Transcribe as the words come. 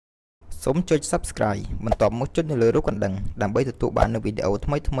សូមចុច Subscribe បន្ទាប់មកចុចនៅលើរូបកណ្ដឹងដើម្បីទទួលបាននូវវីដេអូថ្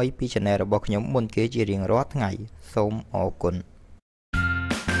មីៗពី Channel របស់ខ្ញុំមុនគេជារៀងរាល់ថ្ងៃសូមអរគុណ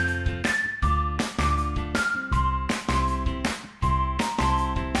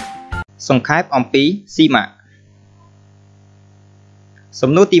សង្ខេបអំពី Cmac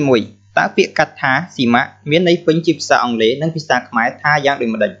សំណួរទី 1 តើពាក្យកាត់ថា Cmac មានន័យពេញជាភាសាអង់គ្លេសនិងភាសាខ្មែរថាយ៉ាងដូច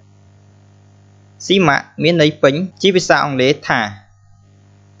ម្តេច Cmac មានន័យពេញជាភាសាអង់គ្លេសថា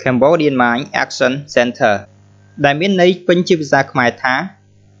Cambodian Mine Action Center ដែលមានន័យពេញជាភាសាខ្មែរថា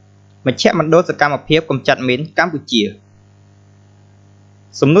មជ្ឈមណ្ឌលសកម្មភាពកម្ចាត់មីនកម្ពុជា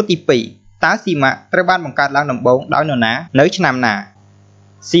សំណួរទី 2 តើ Cmac ត្រូវបានបង្កើតឡើងដំបូងដោយនរណានៅឆ្នាំណា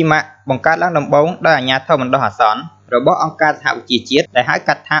Cmac បង្កើតឡើងដំបូងដោយអាជ្ញាធរបណ្ដោះអាសន្នរបស់អង្គការសហប្រជាជាតិដែលហៅ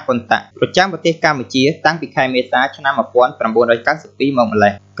កាត់ថាអ៊ុនតាក់ប្រចាំប្រទេសកម្ពុជាតាំងពីខែមេសាឆ្នាំ1992មកម្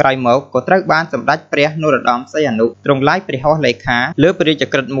លេះក្រោយមកក៏ត្រូវបានសម្ដេចព្រះនរោត្តមសីហនុទ្រង់ឡាយព្រះហស្ថលេខាលើព្រះរាជ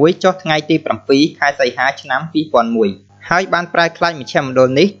ក្រឹត្យមួយចុះថ្ងៃទី7ខែសីហាឆ្នាំ2001ហើយបានប្រែក្លាយមជ្ឈមណ្ឌល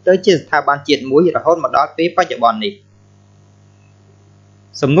នេះទៅជាស្ថាប័នជាតិមួយរហូតមកដល់ពេលបច្ចុប្បន្ននេះ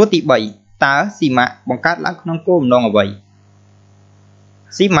សំណួរទី 3 តើ Cmac បង្កើតឡើងក្នុងគោលបំណងអ្វី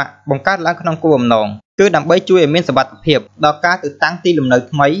Cmac បង្កើតឡើងក្នុងគោលបំណងគឺដើម្បីជួយឲ្យមានសុវត្ថិភាពដល់ការទៅតាំងទីលំនៅ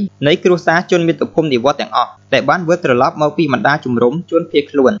ថ្មីនៃគ្រួសារជនមាតុភូមិនិវត្តន៍ទាំងអស់ដែលបានវិលត្រឡប់មកពីបណ្ដាជំរំជនភៀស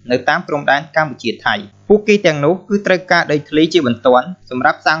ខ្លួននៅតាមព្រំដែនកម្ពុជាថៃពួកគេទាំងនោះគឺត្រូវការដីធ្លីជាបន្ទាន់សម្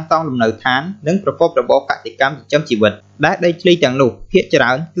រាប់សាងសង់លំនៅឋាននិងប្រកបរបរកសិកម្មចិញ្ចឹមជីវិតដែលដីធ្លីទាំងនោះភាគច្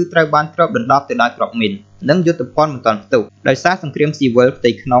រើនគឺត្រូវបានគ្របដណ្ដប់ទៅដោយគ្រាប់មីននិងយុទ្ធភណ្ឌមិនទាន់ផ្ទុះដោយសារសង្គ្រាមស៊ីវិលផ្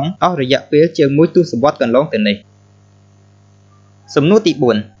ទៃក្នុងអស់រយៈពេលជាងមួយទសវត្សរ៍កន្លងទៅនេះសំណួរទី 4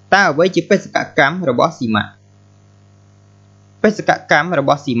 តើអ្វីជាបេសកកម្មរបស់ Cmac បេសកកម្មរប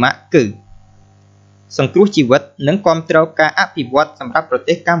ស់ Cmac គឺសង្គ្រោះជីវិតនិងគាំទ្រការអភិវឌ្ឍសម្រាប់ប្រ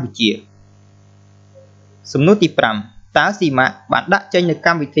ទេសកម្ពុជាសំណួរទី 5 តើ Cmac បានដាក់ចេញនូវក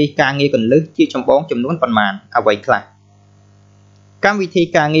ម្មវិធីការងារគន្លឹះជាចម្បងចំនួនប៉ុន្មានអ្វីខ្លះកម្មវិធី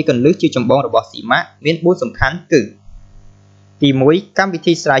ការងារគន្លឹះជាចម្បងរបស់ Cmac មាន4សំខាន់គឺទី 1 កម្មវិ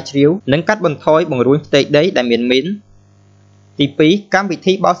ធីស្រាវជ្រាវនិងកាត់បន្ថយបង្រួញផ្ទៃដីដែលមានមីនទី 2 កម្មវិ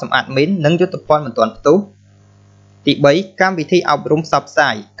ធីបោសសម្អាតមីននិងយុទ្ធភណ្ឌមិនទាន់ផ្ទុះទី 3 កម្មវិធីអប់រំផ្សព្វផ្សា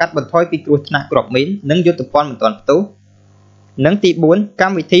យកាត់បន្ថយពីគ្រោះថ្នាក់គ្រាប់មីននិងយុទ្ធភណ្ឌមិនទាន់ផ្ទុះនិងទី 4 ក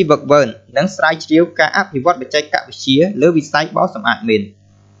ម្មវិធីវឹកវើនិងស្រាវជ្រាវការអភិវឌ្ឍបច្ចេកវិទ្យាលើវិស័យបោសសម្អាតមីន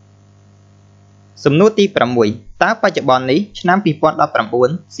សំណួរទី 6 តើបច្ចុប្បន្ននេះឆ្នាំ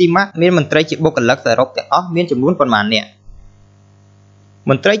2019 Cmac មានមន្ត្រីជាបុគ្គលិកសរុបទាំងអស់មានចំនួនប៉ុន្មាននាក់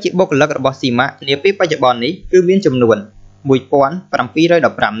មន្ត្រីជាបុគ្គលិករបស់ Cmac នាពេលបច្ចុប្បន្ននេះគឺមានចំនួន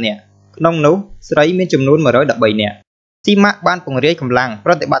1715 នាក់ក្នុងនោះស្រីមានចំនួន113នាក់ Cmac បានពង្រាយកម្លាំងប្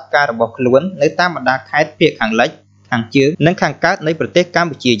រតិបត្តិការរបស់ខ្លួននៅតាមបណ្ដាខេត្តភាគខាងលិចខាងជើងនិងខាងកើតនៃប្រទេសកម្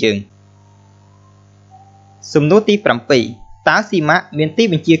ពុជាយើងសំណួរទី 7 តើ Cmac មានទី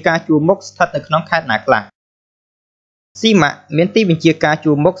បញ្ជាការជួរមុខស្ថិតនៅក្នុងខេត្តណាខ្លះ Cmac មានទីបញ្ជាការ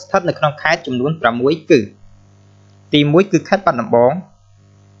ជួរមុខស្ថិតនៅក្នុងខេត្តចំនួន6គឺទី 1 គឺខេត្តបាត់ដំបង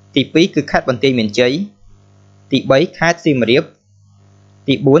ទី 2 គឺខេត្តបន្ទាយមានជ័យទី 3 ខេត្តសៀមរាប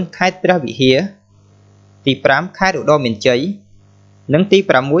ទី 4 ខេត្តព្រះវិហារទី 5 ខេត្តឧត្តរមានជ័យនិងទី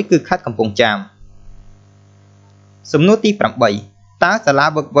 6 គឺខេត្តកំពង់ចាមសំណួរទី 8 តើសាលា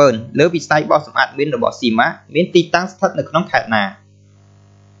វឹកវើលើវិស័យបោសសម្អាតមីនរបស់ Cmac មានទីតាំងស្ថិតនៅក្នុងខេត្តណា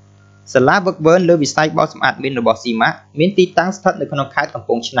សាលាវឹកវើលើវិស័យបោសសម្អាតមីនរបស់ Cmac មានទីតាំងស្ថិតនៅក្នុងខេត្តកំ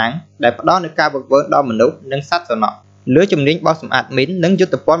ពង់ឆ្នាំងដែលផ្ដល់នូវការវឹកវើដល់មនុស្សនិងសត្វសំណក់លើជំនាញបោសសម្អាតមីននិងយុ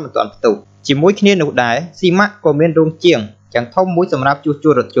ទ្ធភណ្ឌមិនទាន់ផ្ទុះជាមួយគ្នានោះដែរ Cmac ក៏មានរោងជាងយ៉ាងធំមួយសម្រាប់ជួសជុ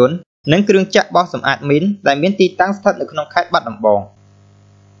លរថយន្តនិងគ្រឿងចក្របោសសម្អាតមីនដែលមានទីតាំងស្ថិតនៅក្នុងខេត្តបាត់ដំបង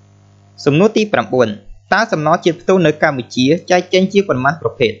សំណួរទី 9 តើសំណជាតិផ្ទុះនៅកម្ពុជាចែកចេញជាប៉ុន្មានប្រ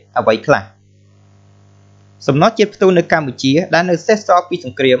ភេទអ្វីខ្លះសំណជាតិផ្ទុះនៅកម្ពុជាដែលនៅសេសសល់ពីស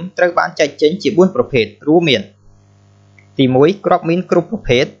ង្គ្រាមត្រូវបានចែកចេញជា4ប្រភេទរួមមានទី 1 គ្រាប់មីនគ្រប់ប្រ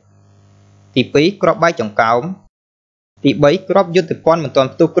ភេទទី 2 គ្រាប់បែកចង្កោមទី 3 គ្រាប់យុទ្ធភណ្ឌមិនទាន់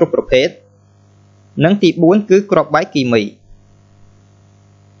ផ្ទុះគ្រប់ប្រភេទនិងទី 4 គឺគ្រាប់បែកគីមី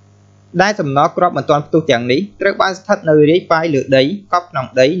ដែលសំណល់គ្រាប់មិនទាន់ផ្ទុះទាំងនេះត្រូវបានស្ថិតនៅរាយប៉ាយលើដីកប់ក្នុង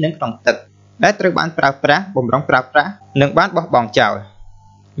ដីនិងក្នុងទឹកដែលត្រូវបានប្រើប្រាស់បំរុងប្រើប្រាស់និងបានបោះបង់ចោល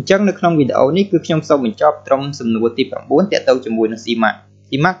អញ្ចឹងនៅក្នុងវីដេអូនេះគឺខ្ញុំសូមបញ្ចប់ត្រឹមសំណួរទី9ទាក់ទងជាមួយនឹង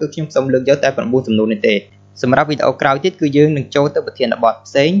Cmac គឺខ្ញុំសូមលើកយកតែ9សំណួរនេះទេសម្រាប់វីដេអូក្រោយទៀតគឺយើងនឹងចូលទៅប្រធានបទ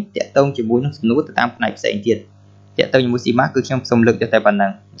ផ្សេងទាក់ទងជាមួយនឹងសំណួរទៅតាមផ្នែកផ្សេងទៀតទាក់ទងជាមួយ Cmac គឺខ្ញុំសូមលើកយកតែប៉ុណ្ណឹ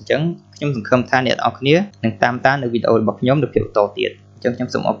ងអញ្ចឹងខ្ញុំសង្ឃឹមថាអ្នកនរគ្នានឹងតាមដាននៅវីដេអូរបស់ខ្ញុំនៅភាគបន្តទៀតអញ្ចឹងខ្ញុំ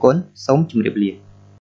សូមអរគុណសូមជម្រាបលា